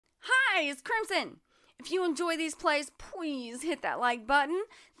Hi, it's Crimson. If you enjoy these plays, please hit that like button.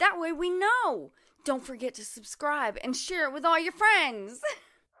 That way we know. Don't forget to subscribe and share it with all your friends.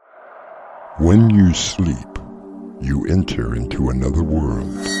 When you sleep, you enter into another world.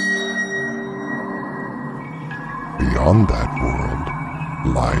 Beyond that world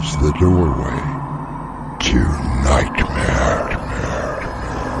lies the doorway to nightmare.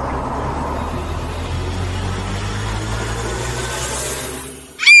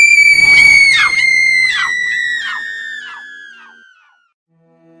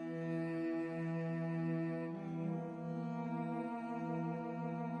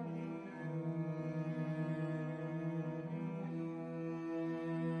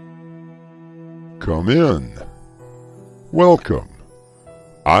 Come in. Welcome.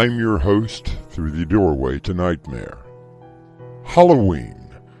 I'm your host through the doorway to nightmare.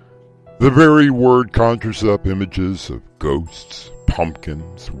 Halloween. The very word conjures up images of ghosts,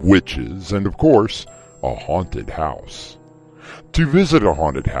 pumpkins, witches, and of course, a haunted house. To visit a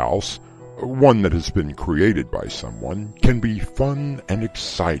haunted house, one that has been created by someone, can be fun and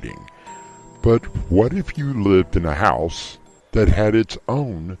exciting. But what if you lived in a house that had its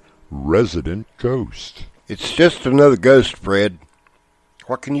own resident ghost? It's just another ghost, Fred.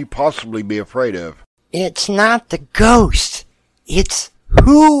 What can you possibly be afraid of? It's not the ghost. It's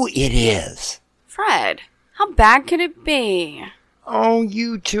who it is. Fred, how bad could it be? Oh,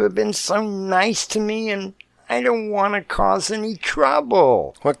 you two have been so nice to me, and I don't want to cause any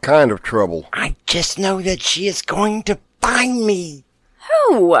trouble. What kind of trouble? I just know that she is going to find me.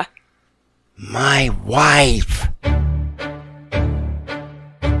 Who? My wife.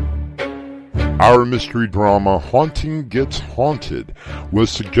 Our mystery drama, Haunting Gets Haunted,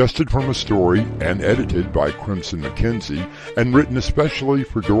 was suggested from a story and edited by Crimson McKenzie and written especially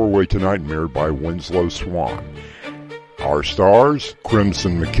for Doorway to Nightmare by Winslow Swan. Our stars,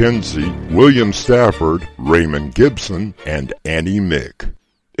 Crimson McKenzie, William Stafford, Raymond Gibson, and Annie Mick.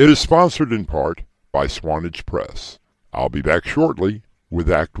 It is sponsored in part by Swanage Press. I'll be back shortly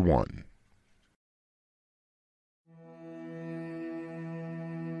with Act 1.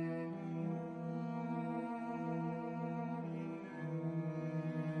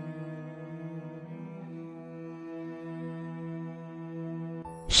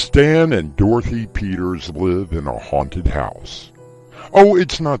 Stan and Dorothy Peters live in a haunted house. Oh,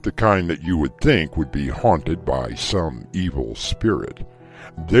 it's not the kind that you would think would be haunted by some evil spirit.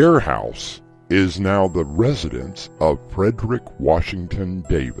 Their house is now the residence of Frederick Washington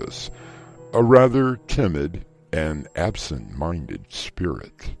Davis, a rather timid and absent-minded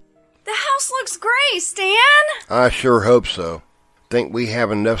spirit. The house looks great, Stan. I sure hope so. Think we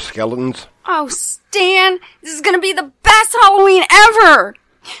have enough skeletons? Oh, Stan, this is going to be the best Halloween ever.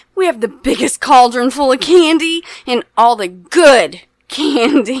 We have the biggest cauldron full of candy and all the good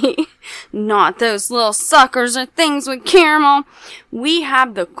candy. Not those little suckers or things with caramel. We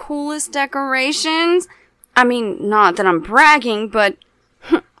have the coolest decorations. I mean, not that I'm bragging, but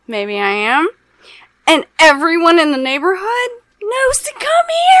maybe I am. And everyone in the neighborhood knows to come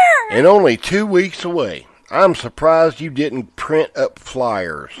here. And only 2 weeks away. I'm surprised you didn't print up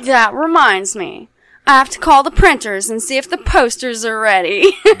flyers. That reminds me. I have to call the printers and see if the posters are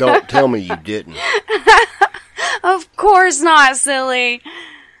ready. Don't tell me you didn't. Of course not, silly.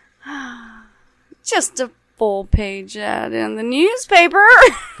 Just a full-page ad in the newspaper.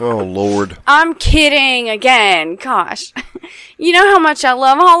 Oh, Lord. I'm kidding again. Gosh. You know how much I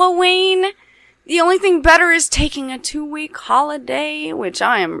love Halloween? The only thing better is taking a 2-week holiday, which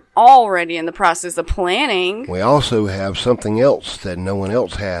I am already in the process of planning. We also have something else that no one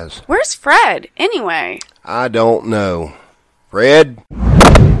else has. Where's Fred, anyway? I don't know. Fred?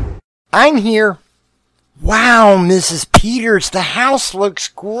 I'm here. Wow, Mrs. Peters, the house looks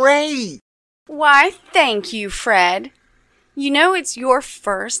great. Why, thank you, Fred. You know it's your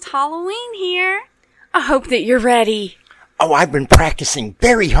first Halloween here. I hope that you're ready. Oh, I've been practicing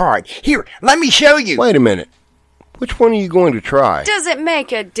very hard. Here, let me show you. Wait a minute. Which one are you going to try? Does it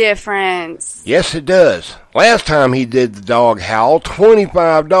make a difference? Yes, it does. Last time he did the dog howl,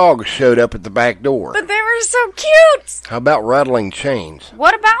 25 dogs showed up at the back door. But they were so cute. How about rattling chains?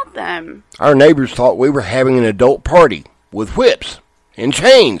 What about them? Our neighbors thought we were having an adult party with whips and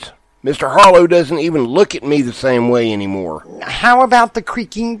chains. Mr. Harlow doesn't even look at me the same way anymore. How about the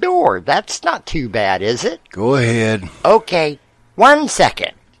creaking door? That's not too bad, is it? Go ahead. Okay, 1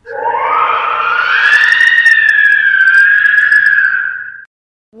 second.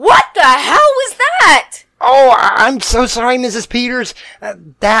 What the hell was that? Oh, I'm so sorry, Mrs. Peters.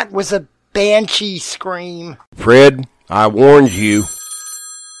 That was a banshee scream. Fred, I warned you.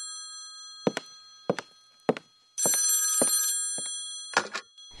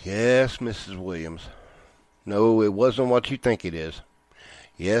 Yes, Mrs. Williams. No, it wasn't what you think it is.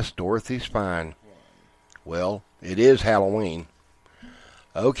 Yes, Dorothy's fine. Well, it is Halloween.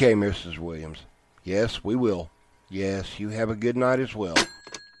 Okay, Mrs. Williams. Yes, we will. Yes, you have a good night as well.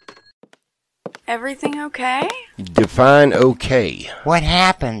 Everything okay? Define okay. What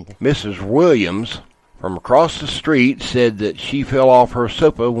happened? Mrs. Williams from across the street said that she fell off her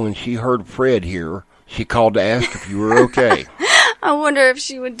sofa when she heard Fred here. She called to ask if you were okay. I wonder if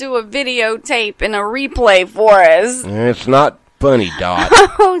she would do a videotape and a replay for us. It's not funny, Dot.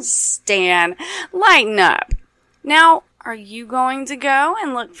 Oh, Stan, lighten up. Now, are you going to go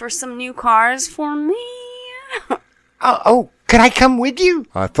and look for some new cars for me? Could I come with you?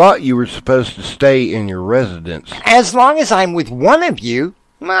 I thought you were supposed to stay in your residence. As long as I'm with one of you,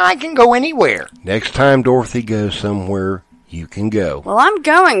 I can go anywhere. Next time Dorothy goes somewhere, you can go. Well, I'm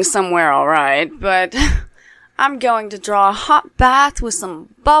going somewhere, all right, but I'm going to draw a hot bath with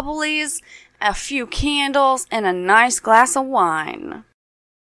some bubblies, a few candles, and a nice glass of wine.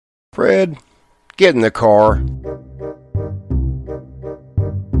 Fred, get in the car.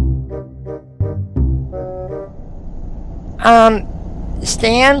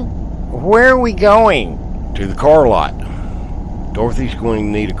 Stan, where are we going? To the car lot. Dorothy's going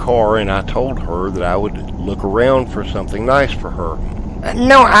to need a car, and I told her that I would look around for something nice for her.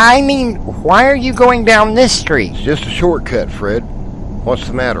 No, I mean, why are you going down this street? It's just a shortcut, Fred. What's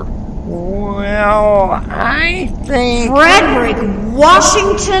the matter? Well, I think... Frederick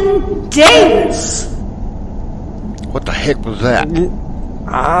Washington Davis! What the heck was that?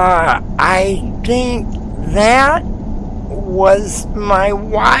 I think that was my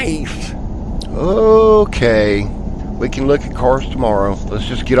wife. Okay. We can look at cars tomorrow. Let's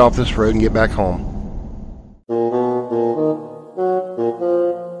just get off this road and get back home.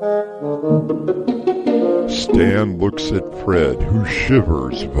 Stan looks at Fred, who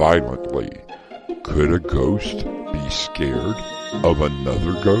shivers violently. Could a ghost be scared of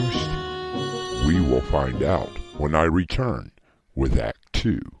another ghost? We will find out when I return with Act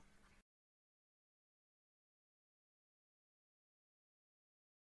 2.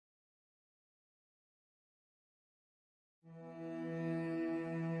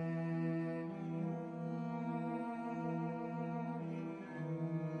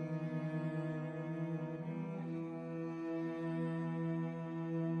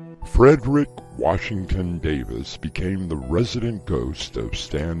 Frederick Washington Davis became the resident ghost of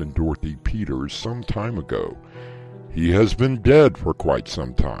Stan and Dorothy Peters some time ago. He has been dead for quite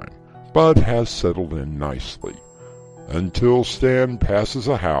some time, but has settled in nicely, until Stan passes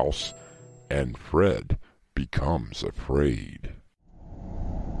a house and Fred becomes afraid.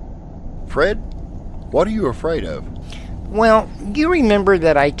 Fred, what are you afraid of? Well, you remember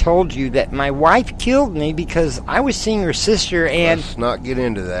that I told you that my wife killed me because I was seeing her sister and... Let's not get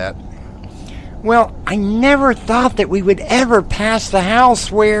into that. Well, I never thought that we would ever pass the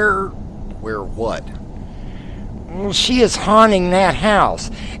house where... Where what? Well, she is haunting that house.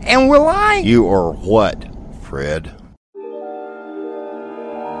 And will I... You are what, Fred?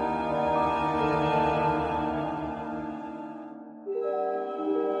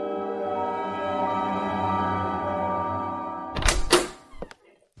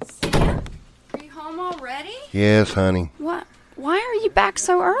 Are you home already? Yes, honey. What? Why are you back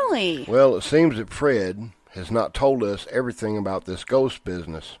so early? Well, it seems that Fred has not told us everything about this ghost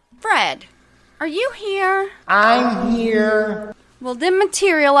business. Fred, are you here? I'm here. Well, then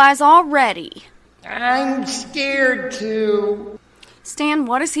materialize already. I'm scared to. Stan,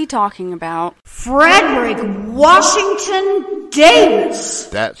 what is he talking about? Frederick Washington Davis!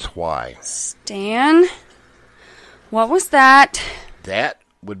 That's why. Stan? What was that? That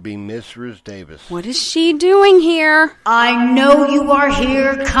would be Mrs. Davis. What is she doing here? I know you are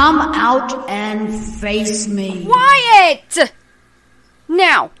here. Come out and face me. Wyatt!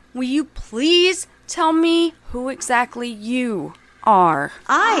 Now, will you please tell me who exactly you are?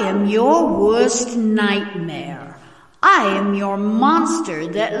 I am your worst nightmare. I am your monster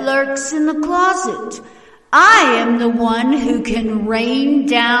that lurks in the closet. I am the one who can rain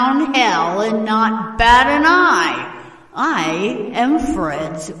down hell and not bat an eye. I am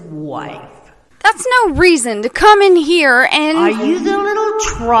Fred's wife. That's no reason to come in here and... Are you the little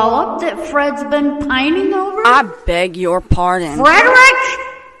trollop that Fred's been pining over? I beg your pardon. Frederick!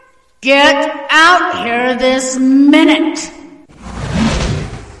 Get out here this minute!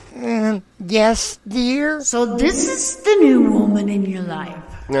 Yes, dear? So this is the new woman in your life.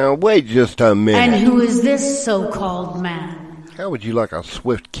 Now, wait just a And minute. who is this so-called man? How would you like a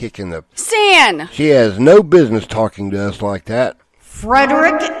swift kick in the... Stan! She has no business talking to us like that.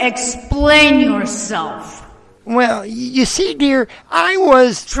 Frederick, explain yourself. Well, you see, dear, I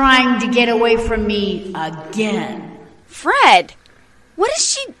was... Trying to get away from me again. Fred, what is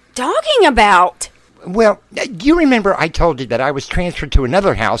she talking about? Well, you remember I told you that I was transferred to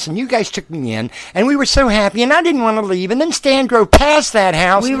another house, and you guys took me in, and we were so happy, and I didn't want to leave, and then Stan drove past that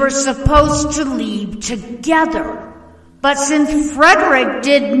house. We were supposed to leave together. But since Frederick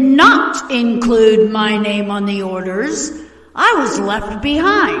did not include my name on the orders, I was left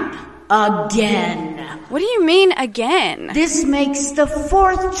behind. Again. What do you mean, again? This makes the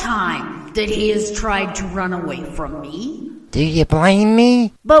 4th time that he has tried to run away from me. Do you blame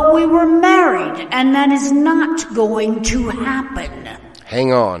me? But we were married, and that is not going to happen.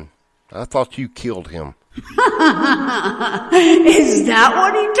 Hang on. I thought you killed him. Is that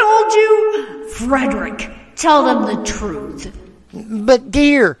what he told you? Frederick, tell them the truth. But,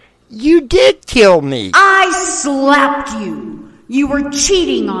 dear, you did kill me. I slapped you. You were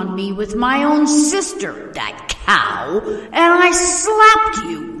cheating on me with my own sister, that cow, and I slapped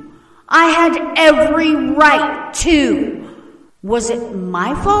you. I had every right to. Was it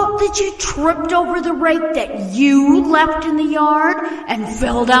my fault that you tripped over the rake that you left in the yard and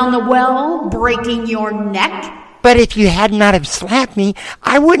fell down the well, breaking your neck? But if you had not have slapped me,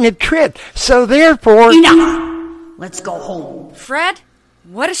 I wouldn't have tripped, so therefore... Enough! Let's go home. Fred,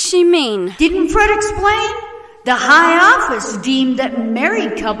 what does she mean? Didn't Fred explain? The high office deemed that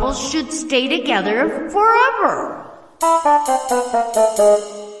married couples should stay together forever.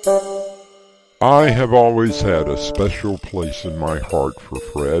 I have always had a special place in my heart for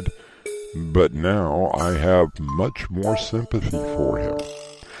Fred, but now I have much more sympathy for him.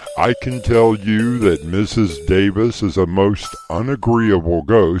 I can tell you that Mrs. Davis is a most unagreeable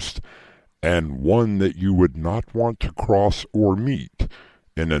ghost, and one that you would not want to cross or meet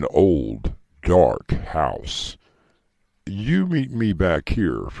in an old, dark house. You meet me back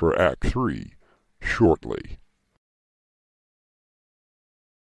here for Act 3 shortly.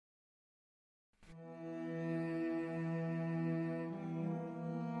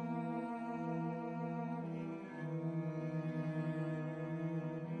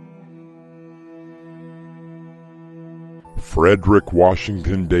 Frederick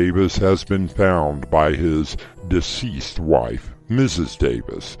Washington Davis has been found by his deceased wife, Mrs.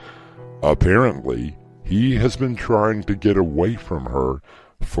 Davis. Apparently, he has been trying to get away from her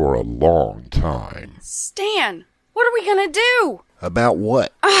for a long time. Stan, what are we gonna do? About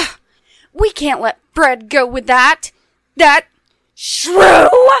what? We can't let Fred go with that shrew!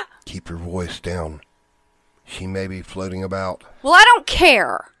 Keep your voice down. She may be floating about. Well, I don't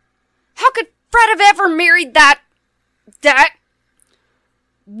care. How could Fred have ever married that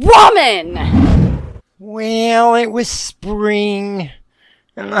woman? Well, it was spring,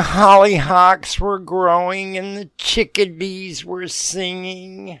 and the hollyhocks were growing, and the chickadees were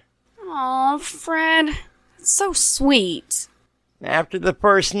singing. Aw, Fred, it's so sweet. After the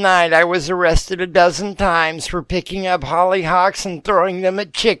first night, I was arrested a dozen times for picking up hollyhocks and throwing them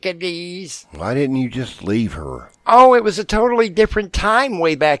at chickadees. Why didn't you just leave her? Oh, it was a totally different time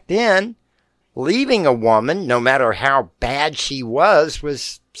way back then. Leaving a woman, no matter how bad she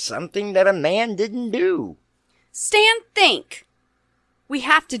was something that a man didn't do. Stan, think. We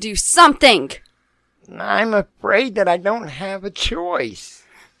have to do something. I'm afraid that I don't have a choice.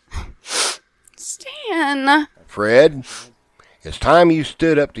 Stan. Fred, it's time you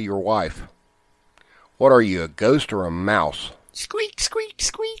stood up to your wife. What are you, a ghost or a mouse? Squeak, squeak,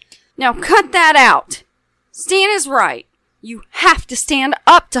 squeak. Now cut that out. Stan is right. You have to stand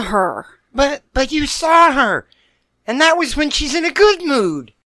up to her. But you saw her, and that was when she's in a good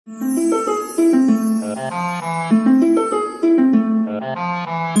mood.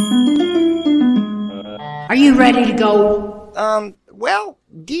 Are you ready to go? Well,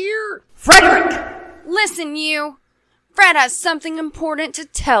 dear... Frederick! Listen, you. Fred has something important to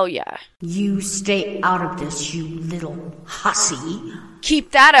tell ya. You stay out of this, you little hussy.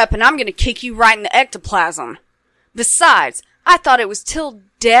 Keep that up and I'm gonna kick you right in the ectoplasm. Besides, I thought it was till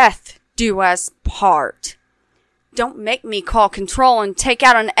death do us part. Don't make me call control and take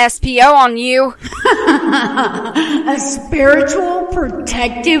out an SPO on you. A spiritual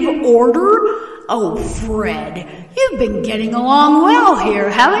protective order? Oh, Fred, you've been getting along well here,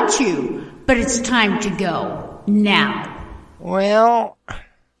 haven't you? But it's time to go. Now. Well,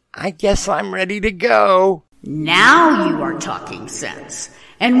 I guess I'm ready to go. Now you are talking sense.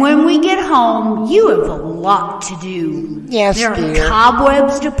 And when we get home, you have a lot to do. Yes, there dear. are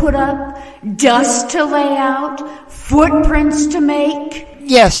cobwebs to put up, dust to lay out, footprints to make.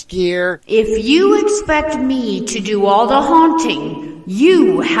 Yes, dear. If you expect me to do all the haunting,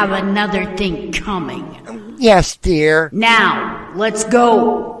 you have another thing coming. Yes, dear. Now, let's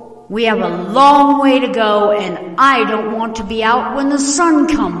go. We have a long way to go, and I don't want to be out when the sun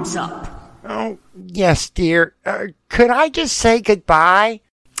comes up. Oh, yes, dear. Could I just say goodbye?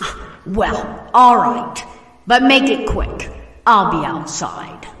 Well, all right. But make it quick. I'll be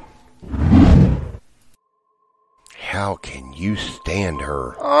outside. How can you stand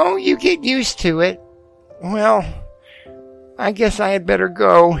her? Oh, you get used to it. Well, I guess I had better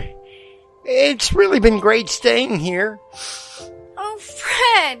go. It's really been great staying here. Oh,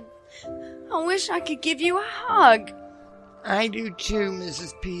 Fred! I wish I could give you a hug. I do too,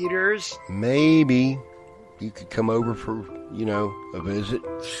 Mrs. Peters. Maybe you could come over for, a visit.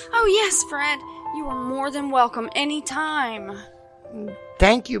 Oh, yes, Fred. You are more than welcome any time.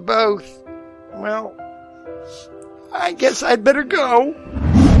 Thank you both. Well, I guess I'd better go.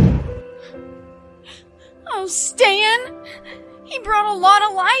 Oh, Stan! He brought a lot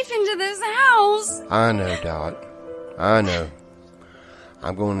of life into this house. I know, Dot. I know.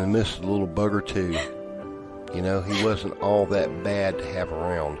 I'm going to miss the little bugger, too. He wasn't all that bad to have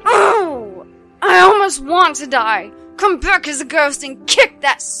around. Oh! I almost want to die. Come back as a ghost and kick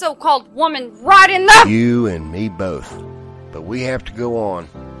that so-called woman right in the... You and me both. But we have to go on.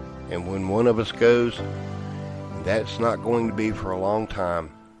 And when one of us goes, that's not going to be for a long time.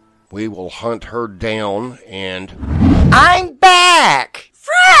 We will hunt her down and... I'm back!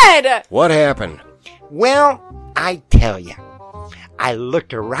 Fred! What happened? Well, I tell you. I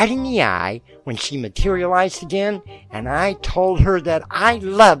looked her right in the eye when she materialized again, and I told her that I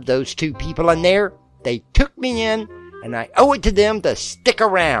loved those two people in there. They took me in, and I owe it to them to stick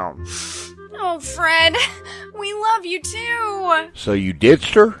around. Oh, Fred, we love you too. So you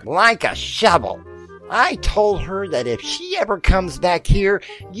ditched her? Like a shovel. I told her that if she ever comes back here,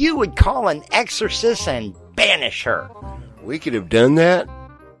 you would call an exorcist and banish her. We could have done that?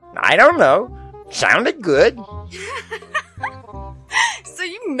 I don't know. Sounded good. So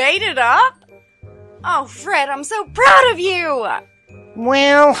you made it up? Oh, Fred, I'm so proud of you.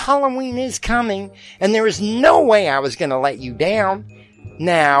 Well, Halloween is coming, and there is no way I was going to let you down.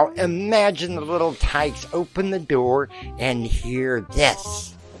 Now, imagine the little tykes open the door and hear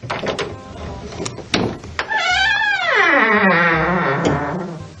this.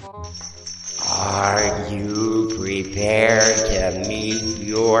 Are you prepared to meet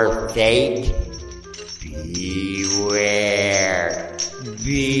your fate? Beware.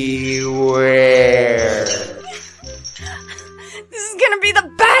 Beware. This is gonna be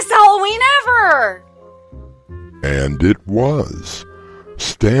the best Halloween ever! And it was.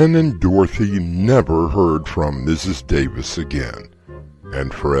 Stan and Dorothy never heard from Mrs. Davis again.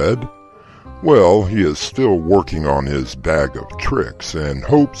 And Fred? Well, he is still working on his bag of tricks and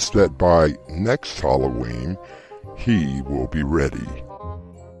hopes that by next Halloween, he will be ready.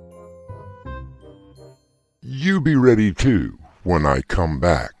 You be ready too when I come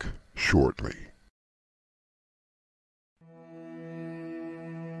back shortly.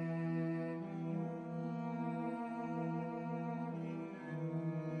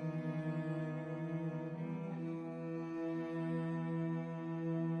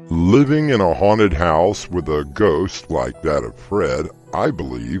 Living in a haunted house with a ghost like that of Fred, I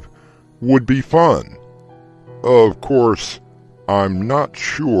believe, would be fun. Of course, I'm not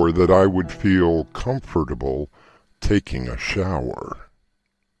sure that I would feel comfortable taking a shower.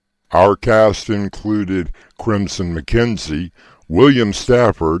 Our cast included Crimson McKenzie, William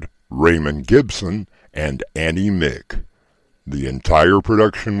Stafford, Raymond Gibson, and Annie Mick. The entire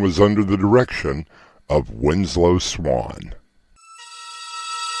production was under the direction of Winslow Swan.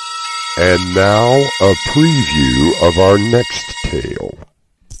 And now, a preview of our next tale.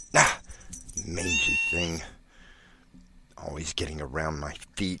 Mangy thing. Always getting around my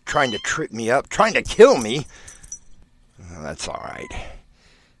feet, trying to trip me up, trying to kill me. That's all right.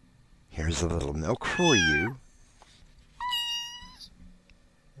 Here's a little milk for you.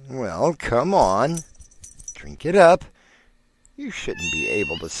 Well, come on. Drink it up. You shouldn't be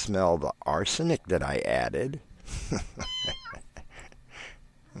able to smell the arsenic that I added.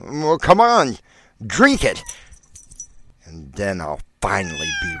 Well, come on. Drink it. And then I'll finally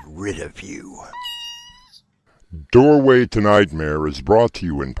be rid of you. Doorway to Nightmare is brought to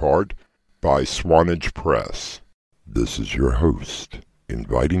you in part by Swanage Press. This is your host,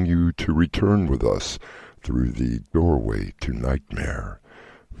 inviting you to return with us through the Doorway to Nightmare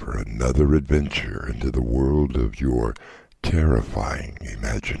for another adventure into the world of your terrifying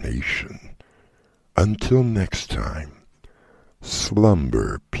imagination. Until next time,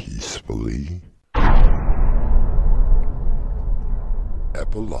 slumber peacefully.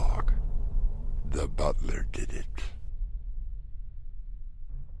 Epilogue. The butler did it.